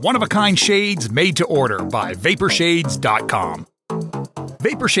One-of-a-kind shades made to order by Vaporshades.com.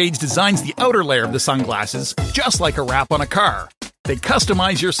 Vaporshades designs the outer layer of the sunglasses just like a wrap on a car. They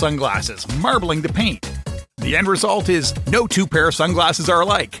customize your sunglasses, marbling the paint. The end result is no two pair of sunglasses are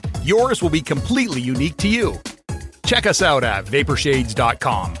alike. Yours will be completely unique to you. Check us out at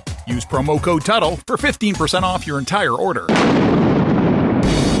Vaporshades.com. Use promo code Tuttle for 15% off your entire order.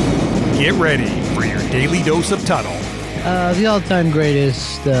 Get ready for your daily dose of Tuttle. The all-time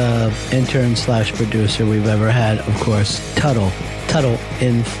greatest intern/producer we've ever had, of course, Tuttle. Tuttle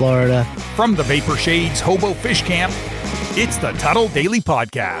in Florida. From the Vaporshades Hobo Fish Camp, it's the Tuttle Daily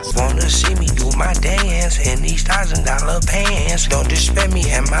Podcast. Wanna see me do my dance in these $1,000 pants? Don't disrespect me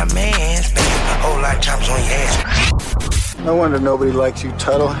and my mans. Make a whole lot of chops on your ass. No wonder nobody likes you,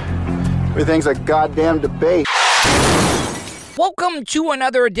 Tuttle. Everything's a goddamn debate. Welcome to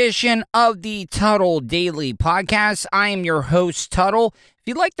another edition of the Tuttle Daily Podcast. I am your host, Tuttle. If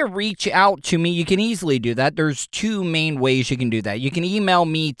you'd like to reach out to me, you can easily do that. There's two main ways you can do that. You can email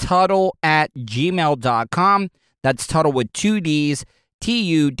me, tuttle@gmail.com. That's Tuttle with two D's,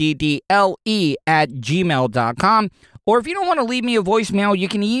 TUDDLE @gmail.com. Or if you don't want to leave me a voicemail, you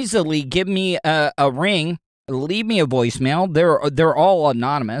can easily give me a ring, leave me a voicemail. They're all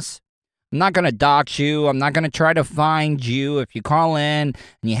anonymous. I'm not going to dox you. I'm not going to try to find you if you call in and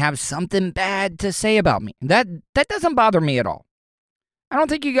you have something bad to say about me. That doesn't bother me at all. I don't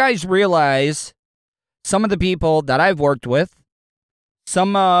think you guys realize some of the people that I've worked with,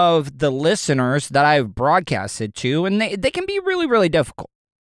 some of the listeners that I've broadcasted to, and they can be really, really difficult.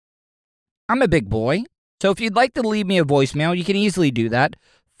 I'm a big boy, so if you'd like to leave me a voicemail, you can easily do that.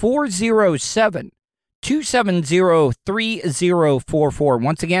 407-270-3044.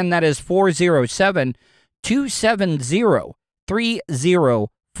 Once again, that is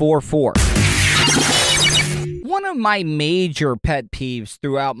 407-270-3044. One of my major pet peeves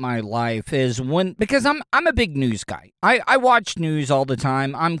throughout my life is because I'm a big news guy. I watch news all the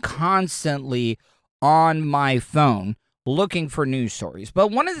time. I'm constantly on my phone looking for news stories. But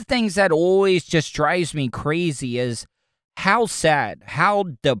one of the things that always just drives me crazy is how sad, how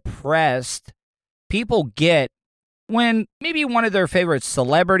depressed people get when maybe one of their favorite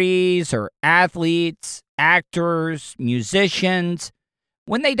celebrities or athletes, actors, musicians,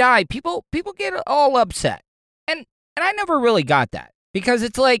 when they die, people get all upset. And I never really got that, because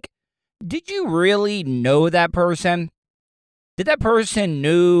it's like, did you really know that person? Did that person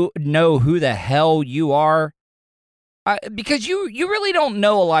know who the hell you are? Because you really don't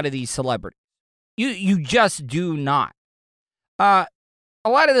know a lot of these celebrities. You just do not. A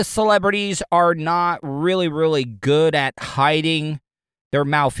lot of the celebrities are not really, really good at hiding their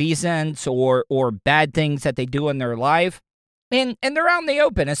malfeasance or bad things that they do in their life. And they're out in the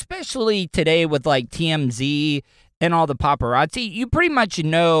open, especially today with like TMZ and all the paparazzi. You pretty much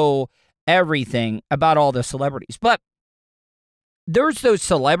know everything about all the celebrities. But there's those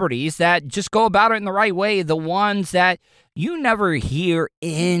celebrities that just go about it in the right way, the ones that you never hear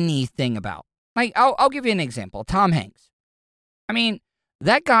anything about. Like, I'll give you an example. Tom Hanks. I mean,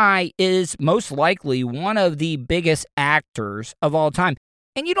 that guy is most likely one of the biggest actors of all time,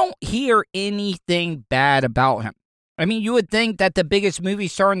 and you don't hear anything bad about him. I mean, you would think that the biggest movie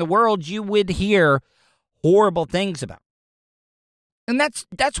star in the world, you would hear horrible things about. And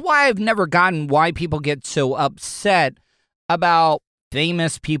that's why I've never gotten why people get so upset about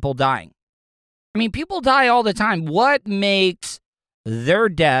famous people dying. I mean, people die all the time. What makes their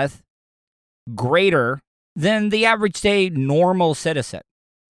death greater than the average day normal citizen?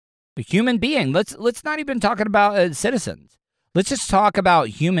 A human being. Let's not even talk about citizens. Let's just talk about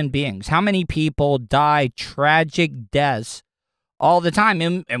human beings. How many people die tragic deaths all the time,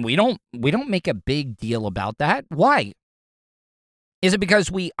 and we don't make a big deal about that? Why? Is it because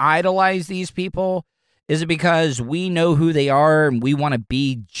we idolize these people? Is it because we know who they are and we want to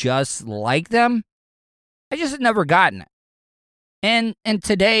be just like them? I just have never gotten it. And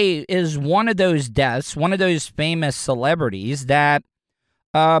today is one of those deaths, one of those famous celebrities that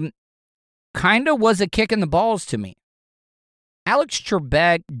kind of was a kick in the balls to me. Alex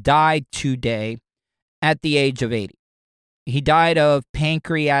Trebek died today at the age of 80. He died of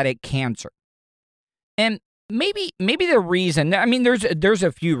pancreatic cancer. And maybe the reason, I mean, there's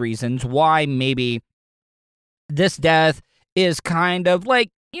a few reasons why maybe this death is kind of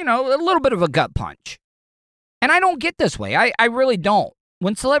like, a little bit of a gut punch. And I don't get this way. I really don't.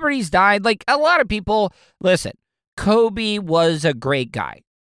 When celebrities died, like a lot of people, listen, Kobe was a great guy.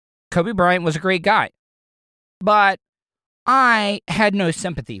 Kobe Bryant was a great guy. But I had no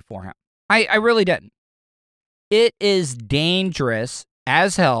sympathy for him. I really didn't. It is dangerous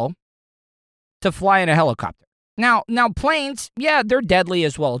as hell to fly in a helicopter. Now planes, yeah, they're deadly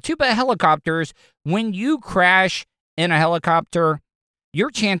as well too, but helicopters, when you crash in a helicopter, your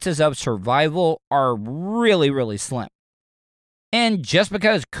chances of survival are really, really slim. And just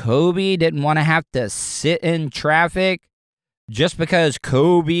because Kobe didn't want to have to sit in traffic, just because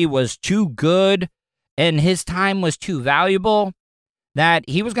Kobe was too good and his time was too valuable, that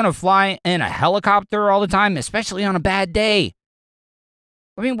he was going to fly in a helicopter all the time, especially on a bad day.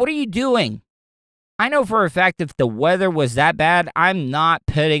 I mean, what are you doing? I know for a fact if the weather was that bad, I'm not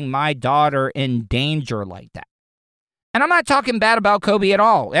putting my daughter in danger like that. And I'm not talking bad about Kobe at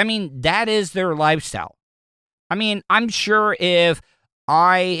all. I mean, that is their lifestyle. I mean, I'm sure if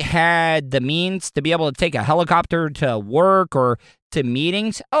I had the means to be able to take a helicopter to work or to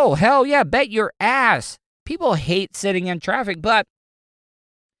meetings, oh, hell yeah, bet your ass. People hate sitting in traffic, but,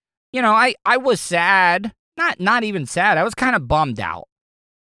 you know, I was sad. Not even sad. I was kind of bummed out.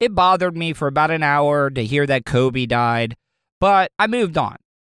 It bothered me for about an hour to hear that Kobe died, but I moved on.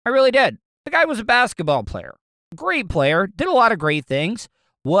 I really did. The guy was a basketball player. Great player, did a lot of great things,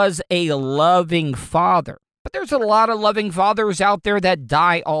 was a loving father. But there's a lot of loving fathers out there that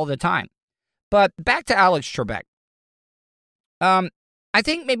die all the time. But back to Alex Trebek. I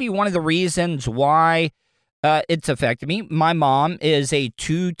think maybe one of the reasons why it's affected me, my mom is a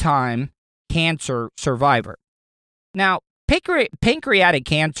 2-time cancer survivor. Now, pancreatic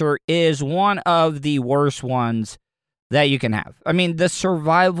cancer is one of the worst ones that you can have. I mean, the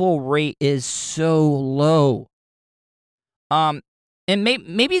survival rate is so low. And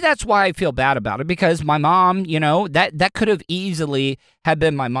maybe that's why I feel bad about it, because my mom, you know, that could have easily have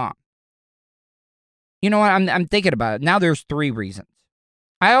been my mom. You know what? I'm thinking about it. Now there's 3 reasons.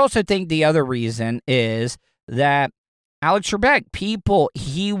 I also think the other reason is that Alex Trebek,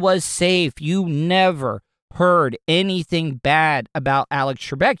 he was safe. You never heard anything bad about Alex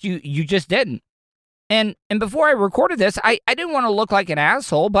Trebek. You just didn't. And before I recorded this, I didn't want to look like an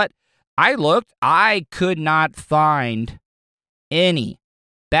asshole, but I looked. I could not find any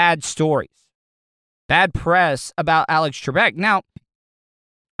bad stories, bad press about Alex Trebek. Now,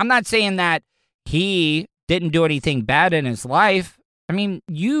 I'm not saying that he didn't do anything bad in his life. I mean,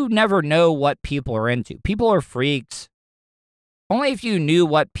 you never know what people are into. People are freaks. Only if you knew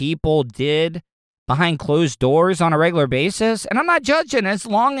what people did behind closed doors on a regular basis. And I'm not judging as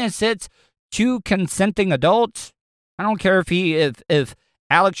long as it's 2 consenting adults. I don't care if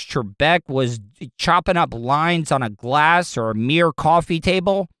Alex Trebek was chopping up lines on a glass or a mere coffee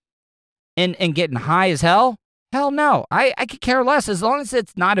table and getting high as hell. Hell no. I could care less. As long as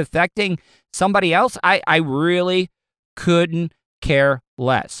it's not affecting somebody else, I really couldn't care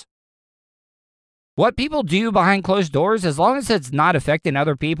less. What people do behind closed doors, as long as it's not affecting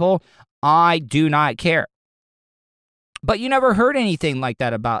other people, I do not care. But you never heard anything like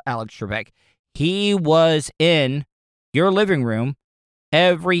that about Alex Trebek. He was in your living room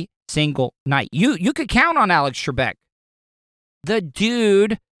every single night. You could count on Alex Trebek. The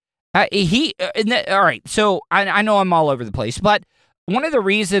dude, all right, so I know I'm all over the place, but one of the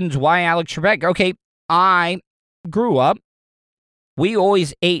reasons why Alex Trebek, okay, I grew up, we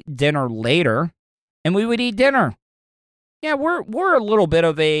always ate dinner later, and we would eat dinner. Yeah, we're a little bit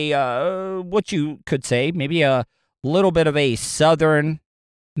of a, what you could say, maybe a little bit of a southern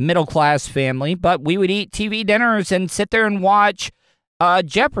middle-class family, but we would eat TV dinners and sit there and watch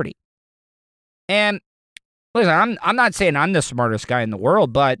Jeopardy. And listen, I'm not saying I'm the smartest guy in the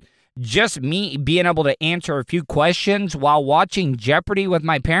world, but just me being able to answer a few questions while watching Jeopardy with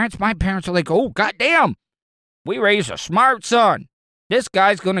my parents are like, oh, goddamn, we raised a smart son. This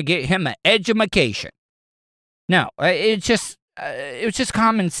guy's going to get him an edumacation. No, it was just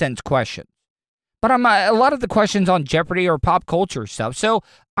common sense questions. But a lot of the questions on Jeopardy are pop culture stuff, so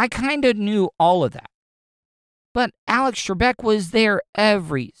I kind of knew all of that. But Alex Trebek was there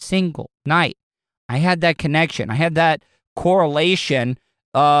every single night. I had that connection. I had that correlation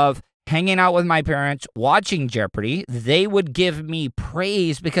of hanging out with my parents, watching Jeopardy. They would give me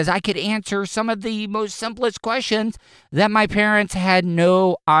praise because I could answer some of the most simplest questions that my parents had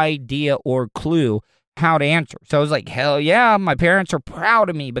no idea or clue how to answer. So I was like, hell yeah, my parents are proud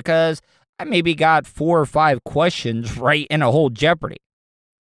of me because I maybe got 4 or 5 questions right in a whole Jeopardy.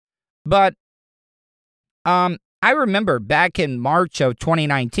 But I remember back in March of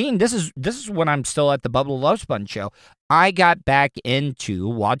 2019, this is when I'm still at the Bubba Love Sponge show. I got back into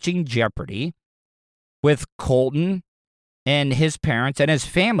watching Jeopardy with Colton and his parents and his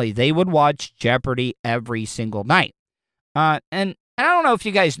family. They would watch Jeopardy every single night. And I don't know if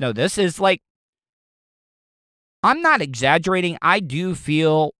you guys know this, is like, I'm not exaggerating. I do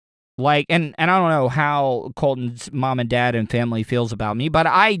feel like, and I don't know how Colton's mom and dad and family feels about me, but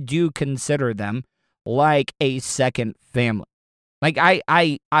I do consider them like a second family. Like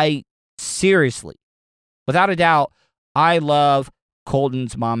I seriously, without a doubt, I love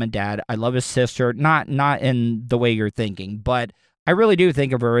Colton's mom and dad. I love his sister, not in the way you're thinking, but I really do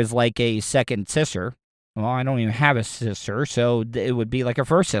think of her as like a second sister. Well, I don't even have a sister, so it would be like a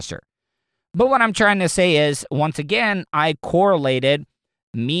first sister. But what I'm trying to say is, once again, I correlated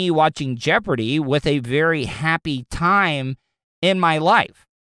me watching Jeopardy with a very happy time in my life.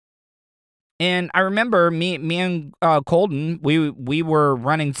 And I remember me and Colton, we were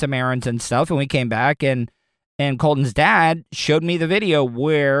running some errands and stuff, and we came back, and Colton's dad showed me the video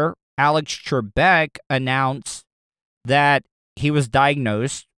where Alex Trebek announced that he was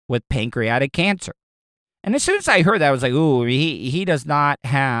diagnosed with pancreatic cancer. And as soon as I heard that, I was like, ooh, he does not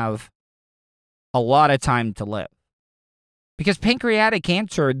have a lot of time to live. Because pancreatic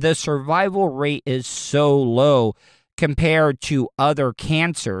cancer, the survival rate is so low compared to other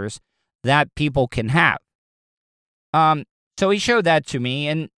cancers that people can have. So he showed that to me,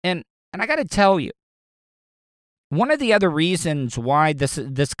 and I got to tell you, one of the other reasons why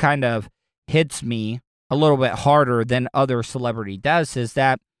this kind of hits me a little bit harder than other celebrity deaths is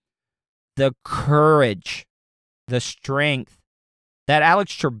that the courage, the strength that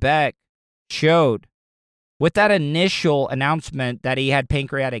Alex Trebek showed with that initial announcement that he had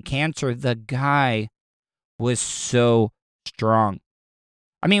pancreatic cancer, the guy was so strong.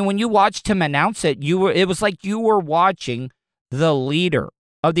 I mean, when you watched him announce it, it was like you were watching the leader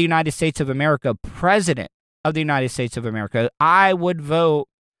of the United States of America, president of the United States of America. I would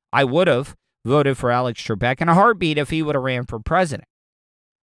have voted for Alex Trebek in a heartbeat if he would have ran for president.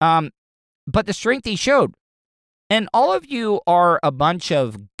 But the strength he showed, and all of you are a bunch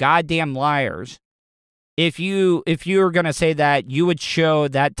of goddamn liars if you're going to say that you would show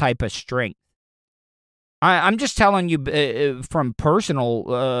that type of strength. I'm just telling you from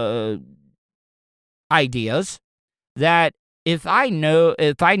personal ideas that if I knew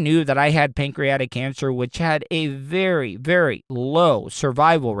that I had pancreatic cancer, which had a very, very low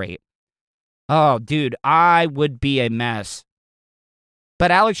survival rate, oh, dude, I would be a mess. But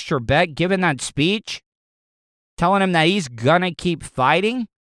Alex Trebek giving that speech, telling him that he's gonna keep fighting,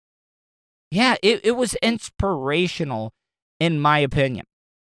 yeah, it was inspirational in my opinion.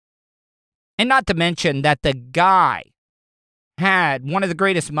 And not to mention that the guy had one of the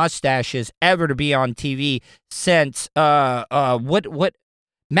greatest mustaches ever to be on TV since what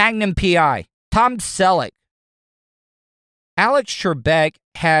Magnum PI, Tom Selleck. Alex Trebek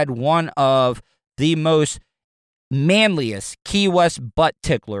had one of the most manliest Key West butt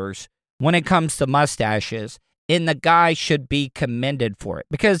ticklers when it comes to mustaches, and the guy should be commended for it.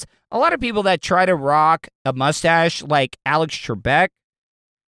 Because a lot of people that try to rock a mustache like Alex Trebek,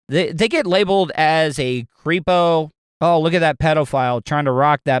 they get labeled as a creepo. Oh, look at that pedophile trying to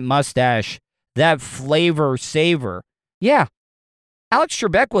rock that mustache, that flavor saver. Yeah, Alex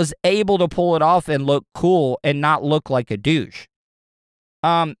Trebek was able to pull it off and look cool and not look like a douche.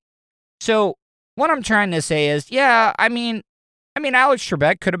 So what I'm trying to say is, yeah, I mean, Alex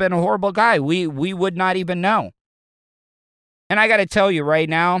Trebek could have been a horrible guy. We would not even know. And I got to tell you right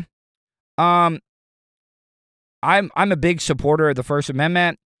now, I'm a big supporter of the First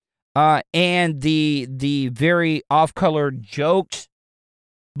Amendment, and the very off-color jokes.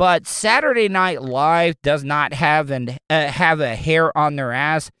 But Saturday Night Live does not have a hair on their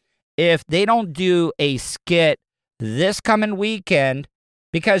ass if they don't do a skit this coming weekend.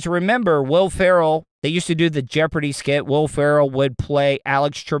 Because remember, Will Ferrell, they used to do the Jeopardy skit. Will Ferrell would play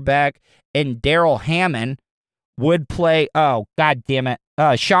Alex Trebek, and Daryl Hammond would play, oh, God damn it,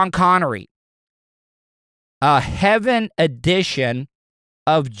 Sean Connery. A Heaven edition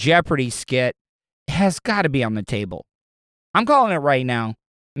of Jeopardy skit has got to be on the table. I'm calling it right now.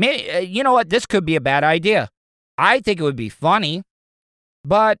 Maybe, you know what? This could be a bad idea. I think it would be funny,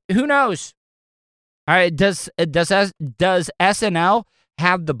 but who knows? All right, does SNL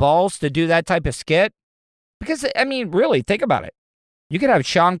have the balls to do that type of skit? Because, I mean, really, think about it. You could have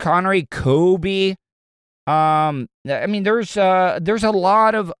Sean Connery, Kobe. I mean, there's a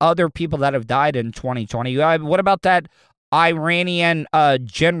lot of other people that have died in 2020. What about that Iranian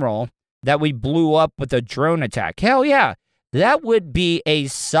general that we blew up with a drone attack? Hell yeah. That would be a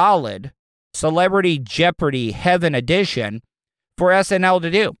solid Celebrity Jeopardy Heaven edition for SNL to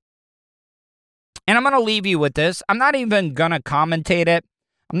do. And I'm going to leave you with this. I'm not even going to commentate it.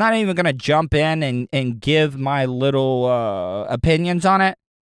 I'm not even going to jump in and give my little opinions on it.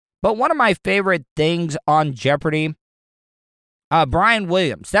 But one of my favorite things on Jeopardy, Brian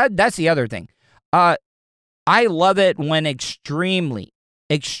Williams, that's the other thing. I love it when extremely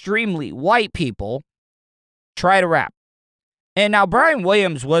white people try to rap. And now Brian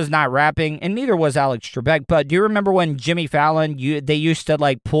Williams was not rapping, and neither was Alex Trebek. But do you remember when Jimmy Fallon, they used to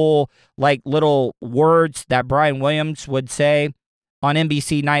like pull like little words that Brian Williams would say on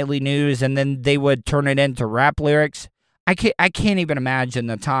NBC Nightly News, and then they would turn it into rap lyrics? I can't even imagine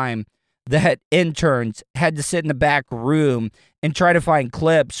the time that interns had to sit in the back room and try to find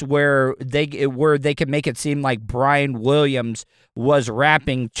clips where they could make it seem like Brian Williams was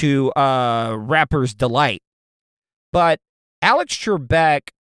rapping to Rapper's Delight. But Alex Trebek,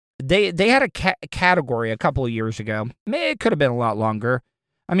 they had a category a couple of years ago. It could have been a lot longer.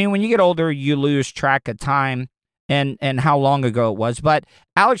 I mean, when you get older, you lose track of time and how long ago it was. But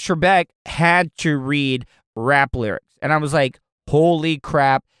Alex Trebek had to read rap lyrics. And I was like, holy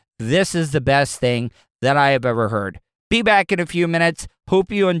crap, this is the best thing that I have ever heard. Be back in a few minutes.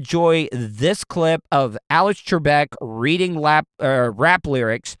 Hope you enjoy this clip of Alex Trebek reading rap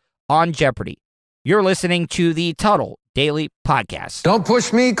lyrics on Jeopardy. You're listening to the Tuttle Daily Podcast. Don't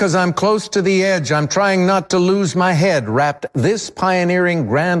push me because I'm close to the edge. I'm trying not to lose my head, rapped this pioneering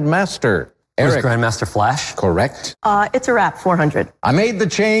grandmaster. Was Eric. Grandmaster Flash? Correct. It's a wrap, 400. I made the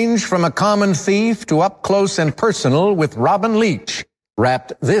change from a common thief to up close and personal with Robin Leach,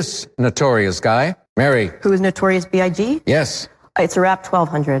 rapped this notorious guy. Mary. Who is Notorious B.I.G.? Yes. It's a wrap,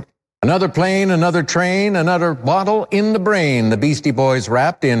 1200. Another plane, another train, another bottle in the brain. The Beastie Boys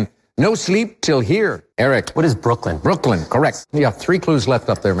rapped in No Sleep Till Here. Eric. What is Brooklyn? Brooklyn, correct. You have 3 clues left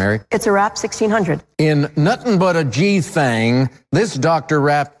up there, Mary. It's a wrap, 1600. In Nuttin' But a G-Thang, this doctor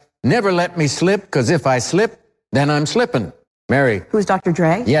rapped, never let me slip, because if I slip, then I'm slipping. Mary. Who's Dr.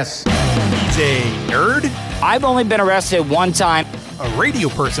 Dre? Yes. He's a nerd, I've only been arrested one time. a radio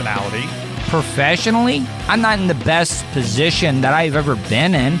personality, Professionally, I'm not in the best position that I've ever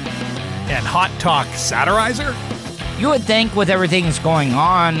been in. and hot talk satirizer. You would think with everything that's going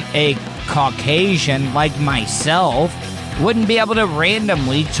on, a Caucasian like myself wouldn't be able to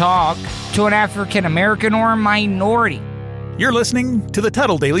randomly talk to an African American or a minority. You're listening to the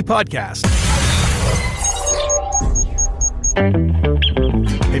Tuttle Daily Podcast.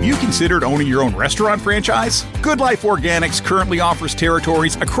 Have you considered owning your own restaurant franchise? Good Life Organics currently offers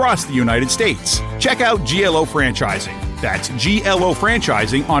territories across the United States. Check out GLO Franchising. That's GLO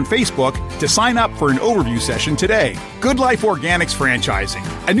Franchising on Facebook to sign up for an overview session today. Good Life Organics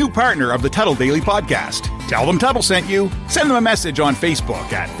Franchising, a new partner of the Tuttle Daily Podcast. Tell them Tuttle sent you. Send them a message on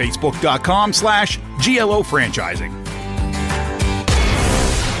Facebook at facebook.com/GLO Franchising.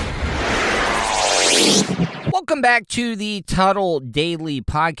 Welcome back to the Tuttle Daily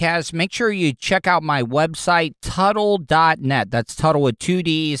Podcast. Make sure you check out my website, Tuttle.net. That's Tuttle with 2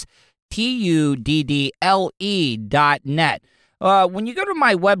 Ds, TUDDLE.net. When you go to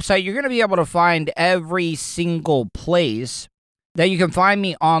my website, you're going to be able to find every single place that you can find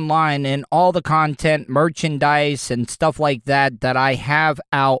me online and all the content, merchandise, and stuff like that that I have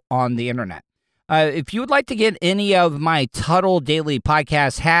out on the internet. If you would like to get any of my Tuttle Daily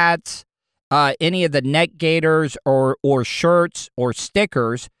Podcast hats, any of the neck gaiters or shirts or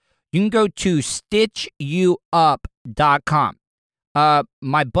stickers, you can go to stitchyouup.com.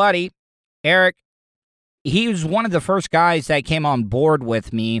 My buddy, Eric, he was one of the first guys that came on board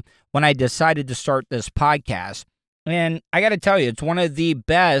with me when I decided to start this podcast. And I got to tell you, it's one of the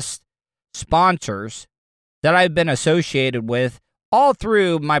best sponsors that I've been associated with all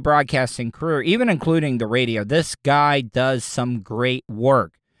through my broadcasting career, even including the radio. This guy does some great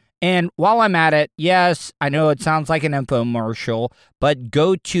work. And while I'm at it, yes, I know it sounds like an infomercial, but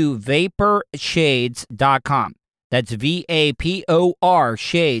go to vaporshades.com. That's VAPOR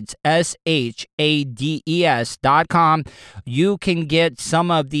Shades, SHADES.com. You can get some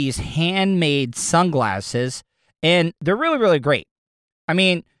of these handmade sunglasses, and they're really, really great. I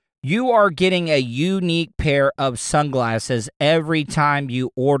mean, you are getting a unique pair of sunglasses every time you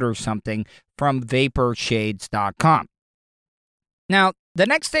order something from vaporshades.com. Now, the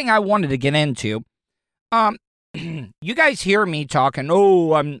next thing I wanted to get into, you guys hear me talking,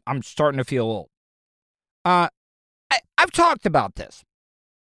 oh, I'm starting to feel old. I've talked about this.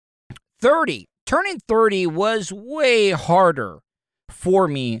 Turning 30 was way harder for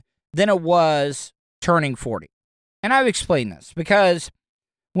me than it was turning 40. And I've explained this because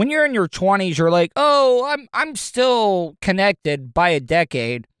when you're in your 20s, you're like, oh, I'm still connected by a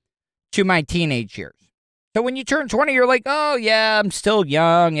decade to my teenage years. So when you turn 20, you're like, oh, yeah, I'm still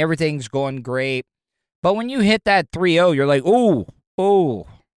young. Everything's going great. But when you hit that 3-0, you're like, oh,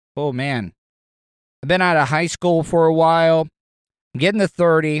 man. I've been out of high school for a while. I'm getting to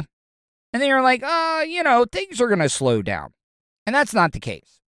 30. And then you're like, things are going to slow down. And that's not the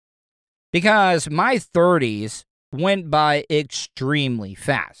case. Because my 30s went by extremely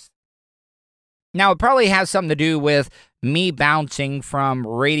fast. Now, it probably has something to do with me bouncing from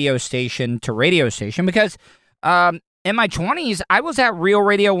radio station to radio station because in my 20s, I was at Real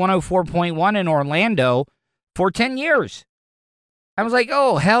Radio 104.1 in Orlando for 10 years. I was like,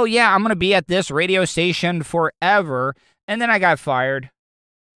 oh, hell yeah, I'm going to be at this radio station forever. And then I got fired.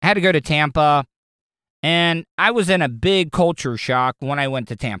 I had to go to Tampa. And I was in a big culture shock when I went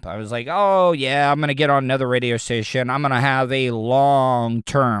to Tampa. I was like, oh, yeah, I'm going to get on another radio station. I'm going to have a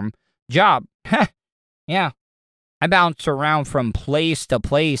long-term job. Yeah. I bounced around from place to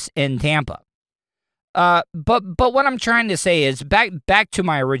place in Tampa. But what I'm trying to say is, back to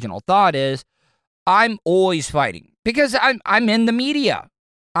my original thought is, I'm always fighting because I'm in the media.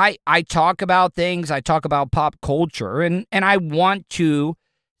 I talk about things. I talk about pop culture, and I want to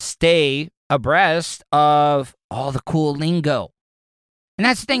stay abreast of all the cool lingo. And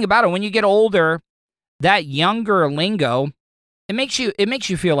that's the thing about it. When you get older, that younger lingo, it makes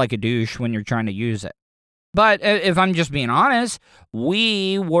you feel like a douche when you're trying to use it. But if I'm just being honest,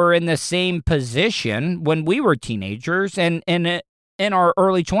 we were in the same position when we were teenagers and in our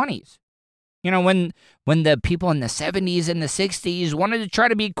early 20s. You know, when the people in the 70s and the 60s wanted to try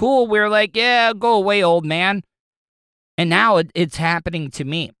to be cool, we were like, yeah, go away, old man. And now it's happening to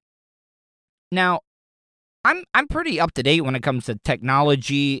me. Now, I'm pretty up to date when it comes to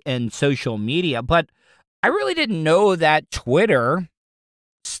technology and social media, but I really didn't know that Twitter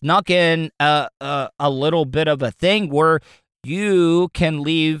snuck in a little bit of a thing where you can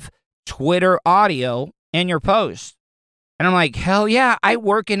leave Twitter audio in your post. And I'm like, hell yeah, I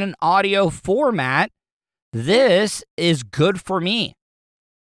work in an audio format. This is good for me.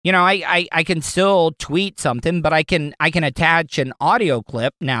 You know, I can still tweet something, but I can attach an audio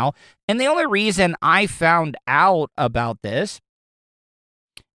clip now. And the only reason I found out about this,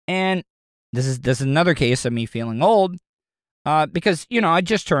 and this is another case of me feeling old, because, you know, I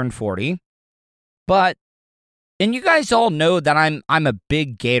just turned 40. But, and you guys all know that I'm a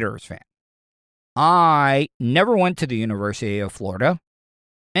big Gators fan. I never went to the University of Florida.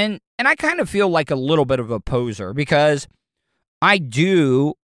 And I kind of feel like a little bit of a poser because I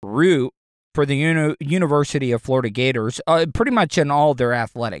do root for the University of Florida Gators pretty much in all their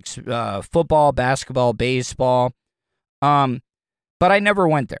athletics, football, basketball, baseball. But I never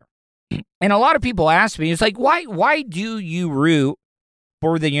went there. And a lot of people ask me, it's like, why do you root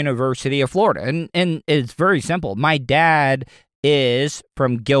for the University of Florida? And it's very simple. My dad is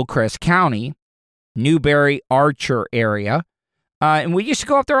from Gilchrist County, Newberry, Archer area. And we used to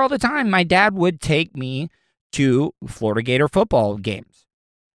go up there all the time. My dad would take me to Florida Gator football games.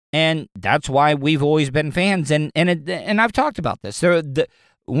 And that's why we've always been fans. And I've talked about this. So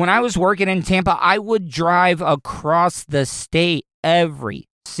when I was working in Tampa, I would drive across the state every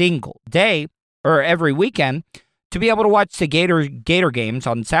single day or every weekend to be able to watch the Gator games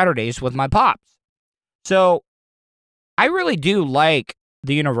on Saturdays with my pops. So I really do like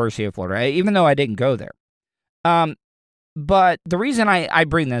the University of Florida, even though I didn't go there. But the reason I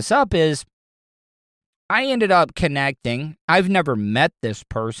bring this up is I ended up connecting. I've never met this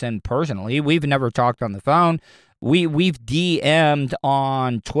person personally. We've never talked on the phone. We've DM'd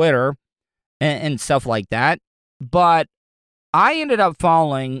on Twitter and stuff like that. But I ended up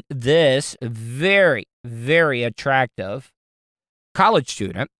following this very, very attractive college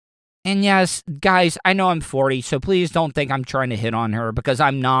student. And yes, guys, I know I'm 40, so please don't think I'm trying to hit on her because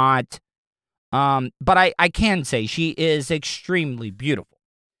I'm not. But I can say she is extremely beautiful.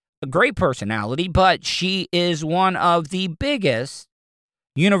 A great personality, but she is one of the biggest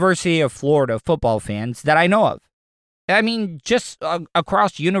University of Florida football fans that I know of. I mean, just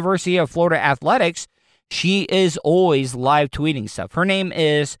across University of Florida athletics, she is always live tweeting stuff. Her name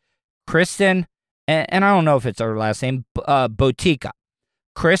is Kristen, and I don't know if it's her last name, Botica.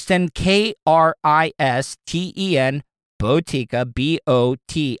 Kristen, Kristen, Botica,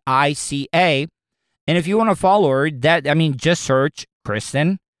 Botica. And if you want to follow her, just search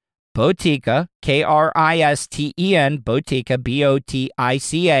Kristen Botica, Kristen, Botica,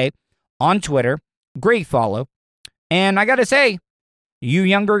 Botica, on Twitter. Great follow. And I got to say, you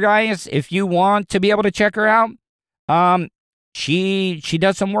younger guys, if you want to be able to check her out, she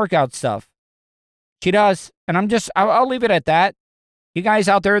does some workout stuff. She does. And I'll leave it at that. You guys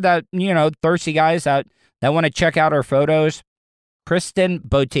out there that, you know, thirsty guys that want to check out her photos, Kristen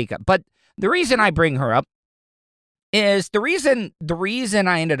Botica. But the reason I bring her up is the reason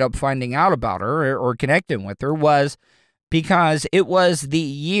I ended up finding out about her or connecting with her was because it was the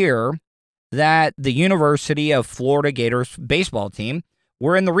year that the University of Florida Gators baseball team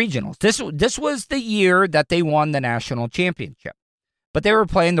were in the regionals. This was the year that they won the national championship. but they were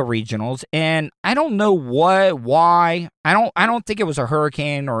playing the regionals, and I don't know why. I don't think it was a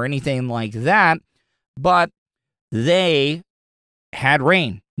hurricane or anything like that, but they had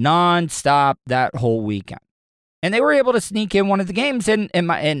rain nonstop that whole weekend. And they were able to sneak in one of the games, and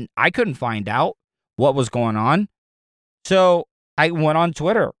I couldn't find out what was going on. So I went on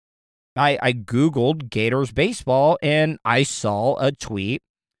Twitter. I Googled Gators baseball, and I saw a tweet.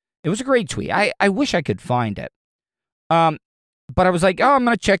 It was a great tweet. I wish I could find it. But I was like, oh, I'm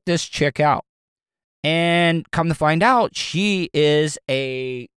going to check this chick out. And come to find out, she is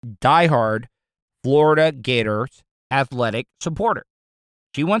a diehard Florida Gators athletic supporter.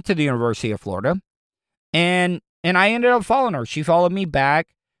 She went to the University of Florida, and I ended up following her. She followed me back,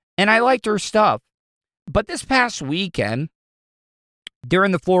 and I liked her stuff. But this past weekend,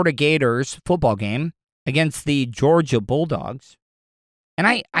 during the Florida Gators football game against the Georgia Bulldogs, and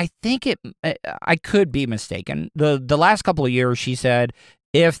I think I could be mistaken. The last couple of years, she said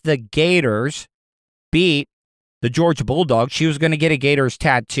if the Gators beat the Georgia Bulldogs, she was going to get a Gators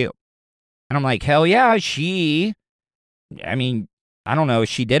tattoo. And I'm like, hell yeah, I don't know if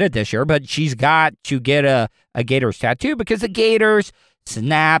she did it this year, but she's got to get a Gators tattoo because the Gators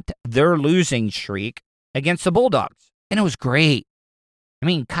snapped their losing streak against the Bulldogs. And it was great.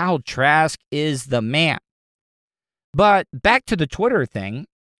 Kyle Trask is the man. But back to the Twitter thing,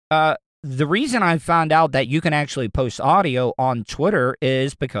 the reason I found out that you can actually post audio on Twitter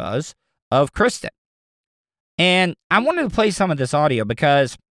is because of Kristen. And I wanted to play some of this audio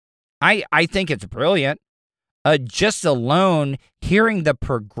because I think it's brilliant. Just alone hearing the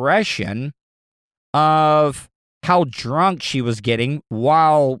progression of how drunk she was getting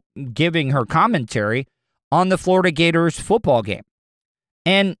while giving her commentary on the Florida Gators football game.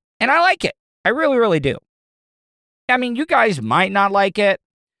 And I like it. I really, really do. You guys might not like it,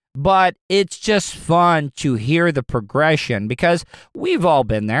 but it's just fun to hear the progression because we've all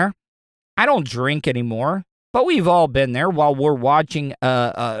been there. I don't drink anymore, but we've all been there while we're watching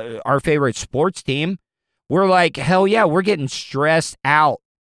our favorite sports team. We're like, hell yeah, we're getting stressed out.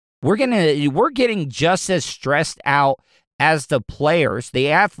 We're getting just as stressed out as the players, the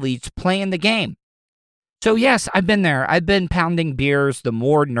athletes playing the game. So yes, I've been there. I've been pounding beers, the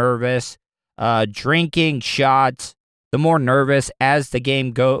more nervous, drinking shots, the more nervous as the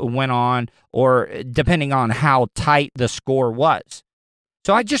game went on, or depending on how tight the score was.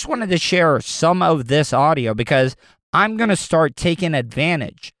 So I just wanted to share some of this audio because I'm going to start taking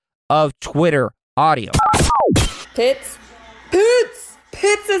advantage of Twitter audio. Pitts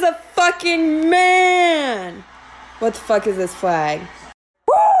is a fucking man. What the fuck is this flag?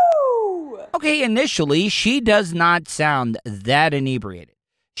 Woo! Okay, initially, she does not sound that inebriated.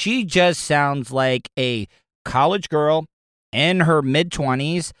 She just sounds like a college girl in her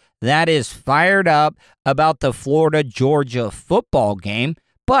mid-20s that is fired up about the Florida-Georgia football game.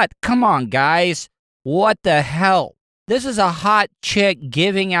 But come on, guys. What the hell? This is a hot chick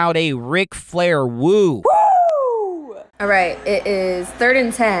giving out a Ric Flair woo. Woo! All right, it is 3rd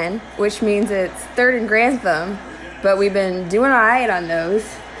and 10, which means it's 3rd and Grantham. But we've been doing all right on those.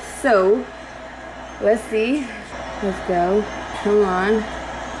 So, let's see. Let's go. Come on.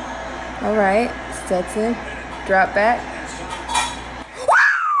 All right, Stetson. Drop back. Woo!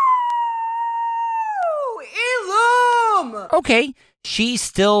 Elam! Okay, she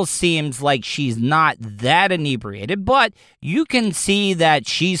still seems like she's not that inebriated, but you can see that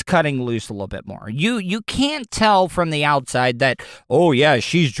she's cutting loose a little bit more. You can't tell from the outside that, oh yeah,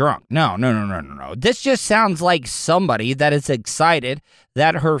 she's drunk. No. This just sounds like somebody that is excited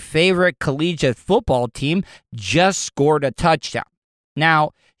that her favorite collegiate football team just scored a touchdown.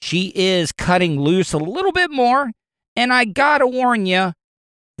 Now, she is cutting loose a little bit more, and I gotta warn you,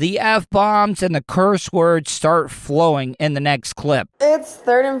 the F-bombs and the curse words start flowing in the next clip. It's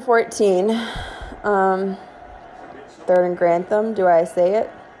 3rd and 14. 3rd and Grantham. Do I say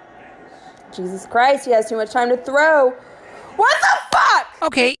it? Jesus Christ, he has too much time to throw. What the fuck?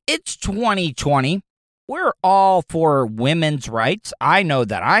 Okay, it's 2020. We're all for women's rights. I know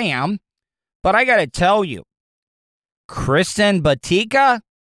that I am. But I gotta tell you, Kristen Batica?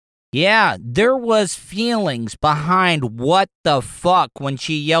 Yeah, there was feelings behind what the fuck when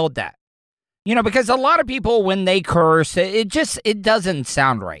she yelled that. Because a lot of people, when they curse, it doesn't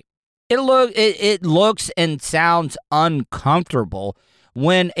sound right. It looks and sounds uncomfortable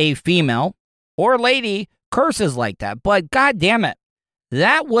when a female or lady curses like that. But God damn it,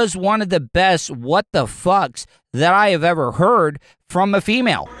 that was one of the best what the fucks that I have ever heard from a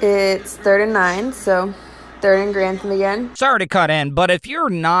female. It's 3rd and 9, so 3rd and Grantham again. Sorry to cut in, but if you're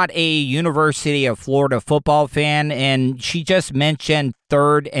not a University of Florida football fan and she just mentioned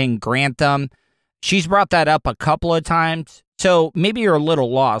 3rd and Grantham, She's brought that up a couple of times, so maybe you're a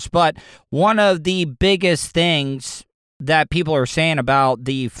little lost. But one of the biggest things that people are saying about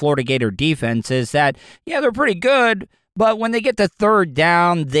the Florida Gator defense is that, yeah, they're pretty good, but when they get to third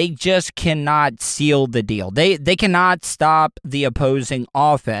down, they just cannot seal the deal. They cannot stop the opposing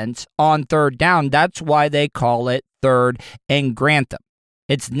offense on third down. That's why they call it third and Grantham.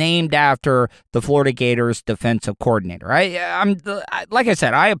 It's named after the Florida Gators defensive coordinator. Like I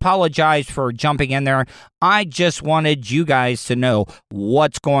said, I apologize for jumping in there. I just wanted you guys to know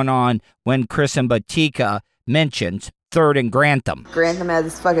what's going on when Chris Mbatika mentions third and Grantham. Grantham has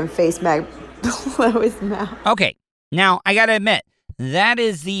his fucking face mask below his mouth. Okay, now I gotta admit, that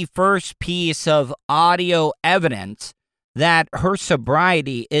is the first piece of audio evidence that her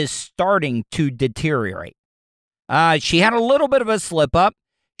sobriety is starting to deteriorate. She had a little bit of a slip up.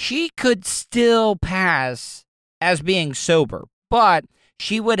 She could still pass as being sober, but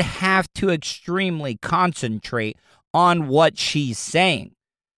she would have to extremely concentrate on what she's saying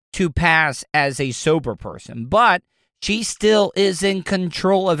to pass as a sober person. But she still is in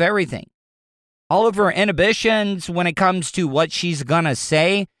control of everything. All of her inhibitions when it comes to what she's gonna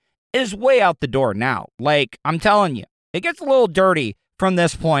say is way out the door now. Like, I'm telling you, it gets a little dirty from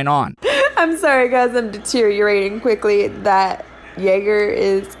this point on. I'm sorry, guys. I'm deteriorating quickly. That Jaeger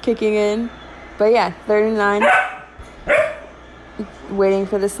is kicking in. But yeah, 39. Waiting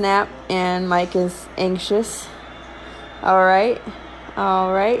for the snap, and Mike is anxious. All right.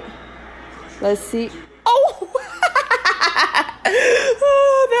 Let's see. Oh!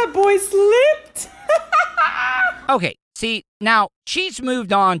 Oh, that boy slipped. Okay, see, now she's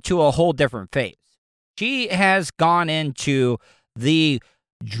moved on to a whole different phase. She has gone into the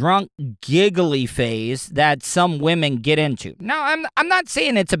drunk giggly phase that some women get into. Now, I'm not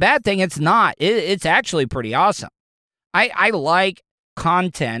saying it's a bad thing. It's not. It's actually pretty awesome. I like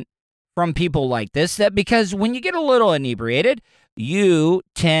content from people like this, that because when you get a little inebriated, you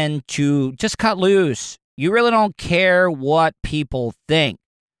tend to just cut loose. You really don't care what people think.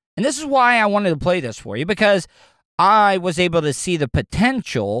 And this is why I wanted to play this for you, because I was able to see the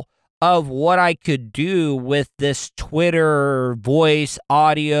potential of what I could do with this Twitter voice,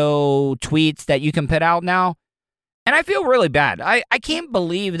 audio, tweets that you can put out now. And I feel really bad. I can't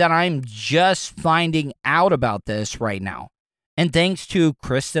believe that I'm just finding out about this right now. And thanks to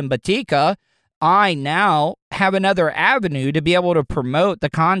Kristen Batika, I now have another avenue to be able to promote the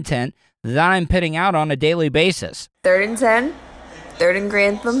content that I'm putting out on a daily basis. 3rd and 10. 3rd and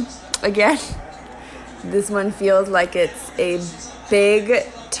Grantham again. This one feels like it's a big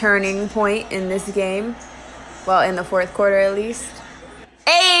turning point in this game. Well, in the 4th quarter at least.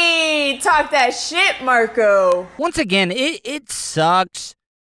 Hey, talk that shit, Marco. Once again, it sucks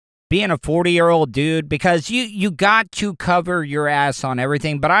being a 40-year-old dude because you got to cover your ass on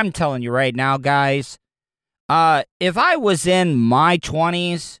everything. But I'm telling you right now, guys, if I was in my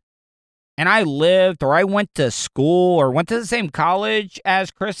 20s and I lived or I went to school or went to the same college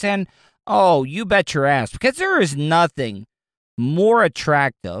as Kristen, oh, you bet your ass. Because there is nothing more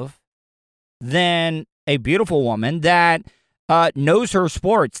attractive than a beautiful woman that knows her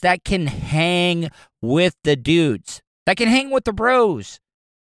sports, that can hang with the dudes, that can hang with the bros.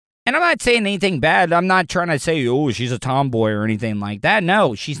 And I'm not saying anything bad. I'm not trying to say, oh, she's a tomboy or anything like that.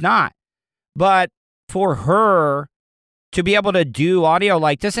 No, she's not. But for her to be able to do audio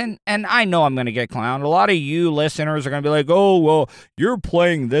like this, and I know I'm going to get clowned. A lot of you listeners are going to be like, oh, well, you're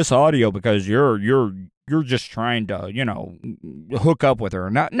playing this audio because you're just trying to, hook up with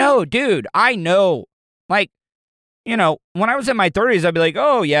her. No, dude, I know. Like, when I was in my 30s, I'd be like,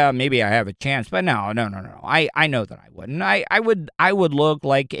 oh, yeah, maybe I have a chance. But no. I know that I wouldn't. I would look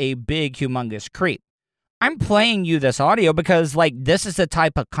like a big, humongous creep. I'm playing you this audio because, like, this is the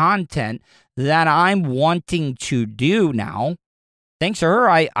type of content that I'm wanting to do now. Thanks to her,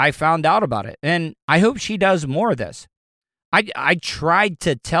 I found out about it. And I hope she does more of this. I tried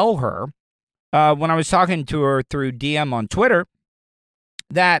to tell her when I was talking to her through DM on Twitter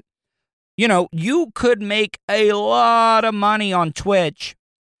that, you could make a lot of money on Twitch.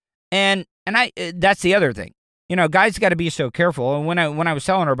 And that's the other thing. Guys got to be so careful. And when I was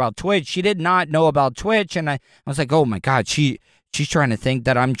telling her about Twitch, she did not know about Twitch. And I was like, oh my God, she's trying to think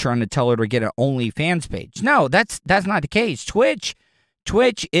that I'm trying to tell her to get an OnlyFans page. No, that's not the case. Twitch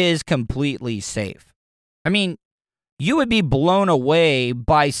is completely safe. I mean, you would be blown away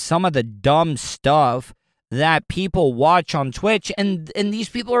by some of the dumb stuff that people watch on Twitch, and these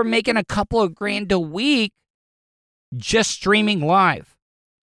people are making a couple of grand a week just streaming live.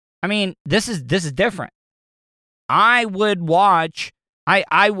 I mean, this is different. I would watch.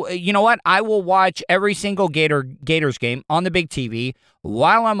 You know what? I will watch every single Gators game on the big TV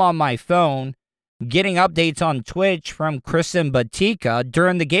while I'm on my phone, getting updates on Twitch from Kristen Batika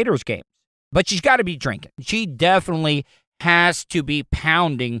during the Gators game. But she's got to be drinking. She definitely has to be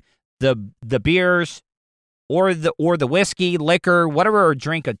pounding the beers or the whiskey, liquor, whatever her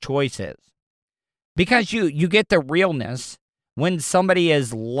drink of choice is. Because you get the realness when somebody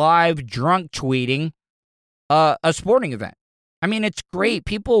is live drunk tweeting a sporting event. I mean, it's great.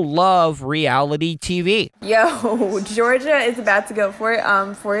 People love reality TV. Yo, Georgia is about to go for it.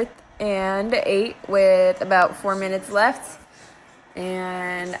 4th and 8 with about 4 minutes left.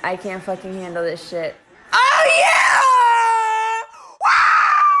 And I can't fucking handle this shit. Oh, yeah! Woo!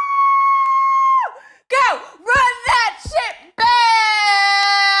 Go! Run that shit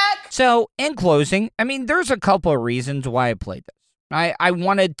back! So, in closing, I mean, there's a couple of reasons why I played this. I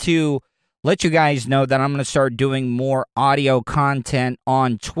wanted to let you guys know that I'm going to start doing more audio content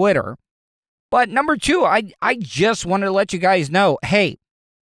on Twitter. But number 2, I just wanted to let you guys know, hey,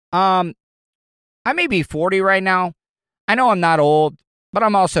 I may be 40 right now. I know I'm not old, but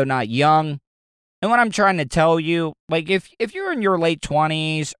I'm also not young. And what I'm trying to tell you, like if you're in your late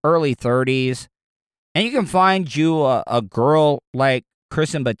 20s, early 30s, and you can find you a girl like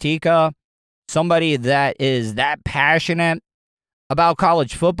Kristen Batika, somebody that is that passionate about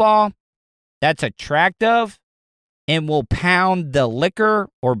college football, that's attractive, and will pound the liquor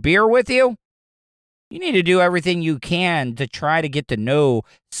or beer with you, you need to do everything you can to try to get to know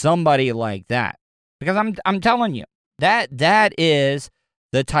somebody like that. Because I'm telling you, that is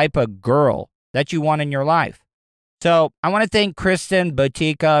the type of girl that you want in your life. So I want to thank Kristen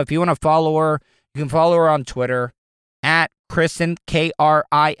Batika. If you want to follow her, you can follow her on Twitter at Kristen, Kristen,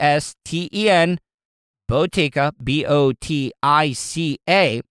 Botica, Botica.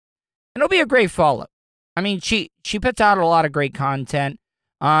 And it'll be a great follow. I mean, she puts out a lot of great content.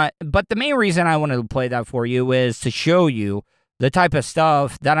 But the main reason I wanted to play that for you is to show you the type of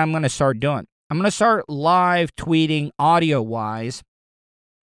stuff that I'm going to start doing. I'm going to start live tweeting audio-wise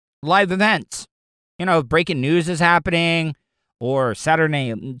live events. You know, if breaking news is happening, or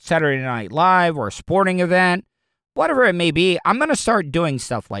Saturday Night Live, or a sporting event, whatever it may be, I'm going to start doing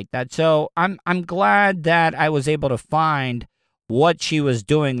stuff like that. So I'm glad that I was able to find what she was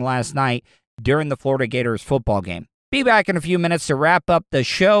doing last night during the Florida Gators football game. Be back in a few minutes to wrap up the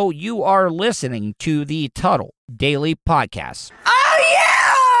show. You are listening to the Tuttle Daily Podcast. Oh, yeah!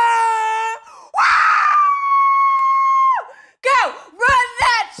 Woo! Go! Run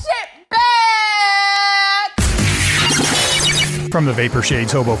that shit back! From the Vapor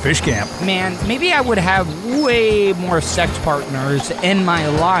Shades Hobo Fish Camp. Man, maybe I would have way more sex partners in my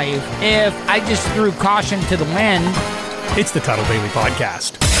life if I just threw caution to the wind. It's the Tuttle Daily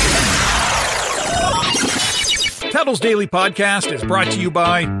Podcast. Tuttle's Daily Podcast is brought to you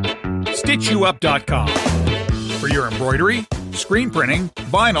by StitchYouUp.com. For your embroidery, screen printing,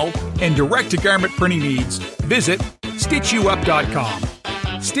 vinyl, and direct-to-garment printing needs, visit StitchYouUp.com.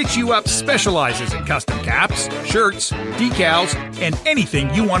 Stitch You Up specializes in custom caps, shirts, decals, and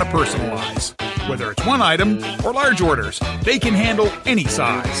anything you want to personalize. Whether it's one item or large orders, they can handle any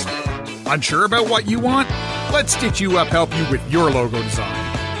size. Unsure about what you want? Let Stitch You Up help you with your logo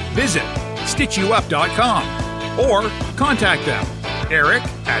design. Visit StitchYouUp.com or contact them, Eric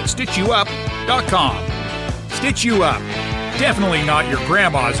at StitchYouUp.com. Stitch You Up. Definitely not your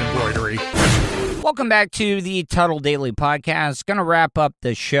grandma's embroidery. Welcome back to the Tuttle Daily Podcast. Going to wrap up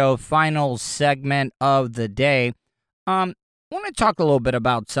the show, final segment of the day. I want to talk a little bit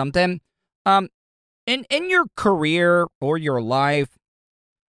about something. In your career or your life,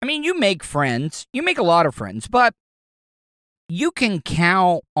 I mean, you make friends. You make a lot of friends, but you can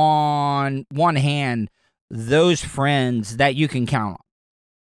count on one hand those friends that you can count on.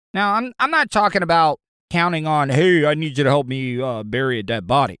 Now, I'm not talking about counting on, hey, I need you to help me bury a dead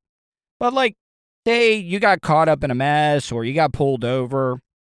body. But like, say you got caught up in a mess or you got pulled over.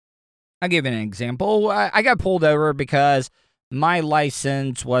 I'll give you an example. I got pulled over because my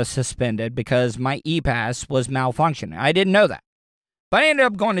license was suspended because my e-pass was malfunctioning. I didn't know that. But I ended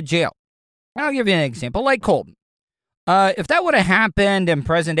up going to jail. I'll give you an example, like Colton. If that would have happened in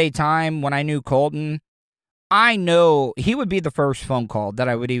present-day time when I knew Colton, I know he would be the first phone call that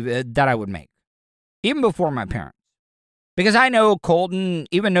I would make, even before my parents. Because I know Colton,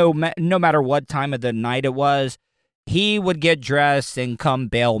 even though no matter what time of the night it was, he would get dressed and come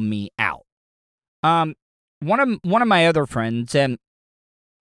bail me out. One of my other friends and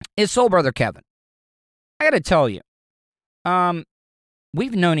is Soul Brother Kevin. I got to tell you,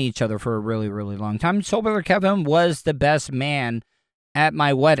 we've known each other for a really, really long time. Soul Brother Kevin was the best man at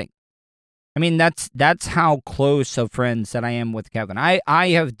my wedding. I mean, that's how close of friends that I am with Kevin. I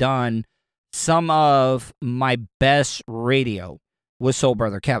have done some of my best radio with Soul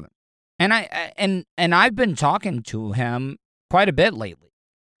Brother Kevin. And I've been talking to him quite a bit lately.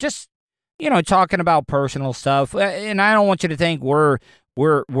 Just, talking about personal stuff. And I don't want you to think we're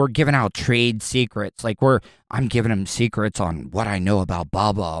giving out trade secrets. Like I'm giving him secrets on what I know about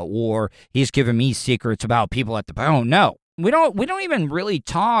Bubba, or he's giving me secrets about people at the bone. No, we don't even really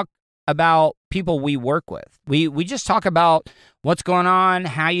talk about people we work with. We just talk about what's going on,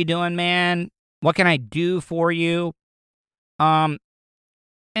 how you doing, man? What can I do for you? And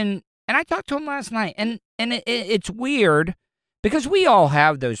I talked to him last night, and it's weird because we all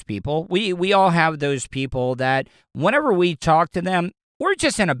have those people. We all have those people that whenever we talk to them, we're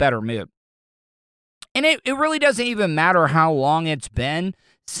just in a better mood. And it really doesn't even matter how long it's been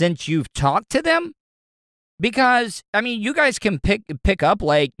since you've talked to them. Because, you guys can pick up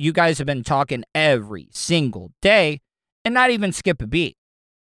like you guys have been talking every single day and not even skip a beat.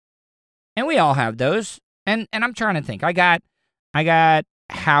 And we all have those. And I'm trying to think. I got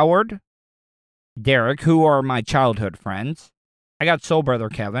Howard, Derek, who are my childhood friends. I got Soul Brother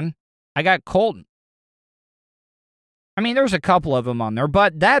Kevin. I got Colton. There's a couple of them on there,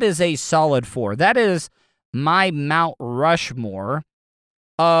 but that is a solid 4. That is my Mount Rushmore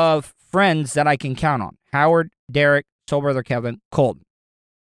of friends that I can count on. Howard, Derek, Soul Brother Kevin, Colton.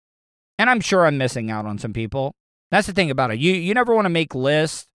 And I'm sure I'm missing out on some people. That's the thing about it. You never want to make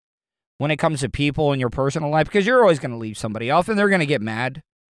lists when it comes to people in your personal life because you're always going to leave somebody off and they're going to get mad.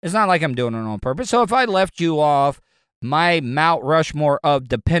 It's not like I'm doing it on purpose. So if I left you off my Mount Rushmore of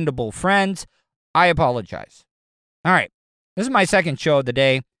dependable friends, I apologize. All right. This is my second show of the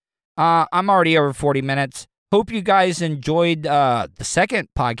day. I'm already over 40 minutes. Hope you guys enjoyed the second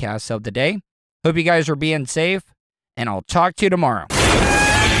podcast of the day. Hope you guys are being safe, and I'll talk to you tomorrow. And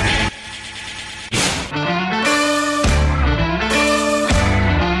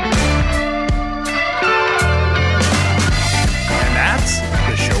that's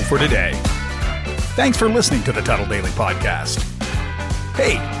the show for today. Thanks for listening to the Tuttle Daily Podcast.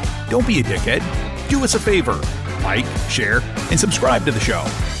 Hey, don't be a dickhead. Do us a favor. Like, share, and subscribe to the show.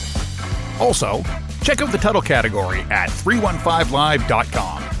 Also, check out the Tuttle category at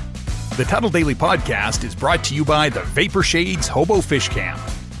 315live.com. The Tuttle Daily Podcast is brought to you by the Vapor Shades Hobo Fish Camp.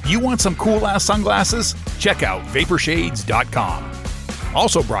 You want some cool-ass sunglasses? Check out vaporshades.com.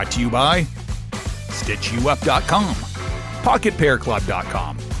 Also brought to you by StitchYouUp.com,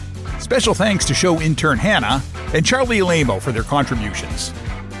 PocketPairClub.com. Special thanks to show intern Hannah and Charlie Alamo for their contributions.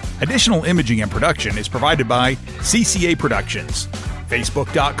 Additional imaging and production is provided by CCA Productions.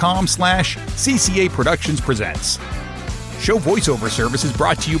 Facebook.com/CCA Productions Presents. Show voiceover service is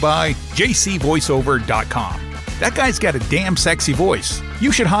brought to you by JCVoiceover.com. That guy's got a damn sexy voice.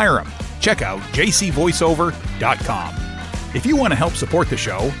 You should hire him. Check out JCVoiceover.com. If you want to help support the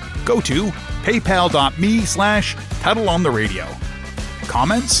show, go to paypal.me/Tuttle on the radio.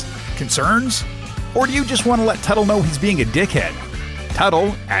 Comments? Concerns? Or do you just want to let Tuttle know he's being a dickhead?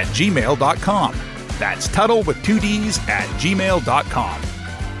 Tuttle@gmail.com. That's Tuttle with 2 Ds at gmail.com.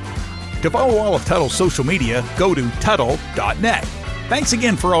 To follow all of Tuttle's social media, go to Tuttle.net. Thanks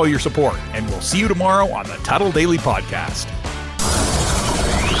again for all your support, and we'll see you tomorrow on the Tuttle Daily Podcast.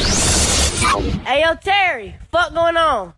 Hey, yo, Terry, fuck going on?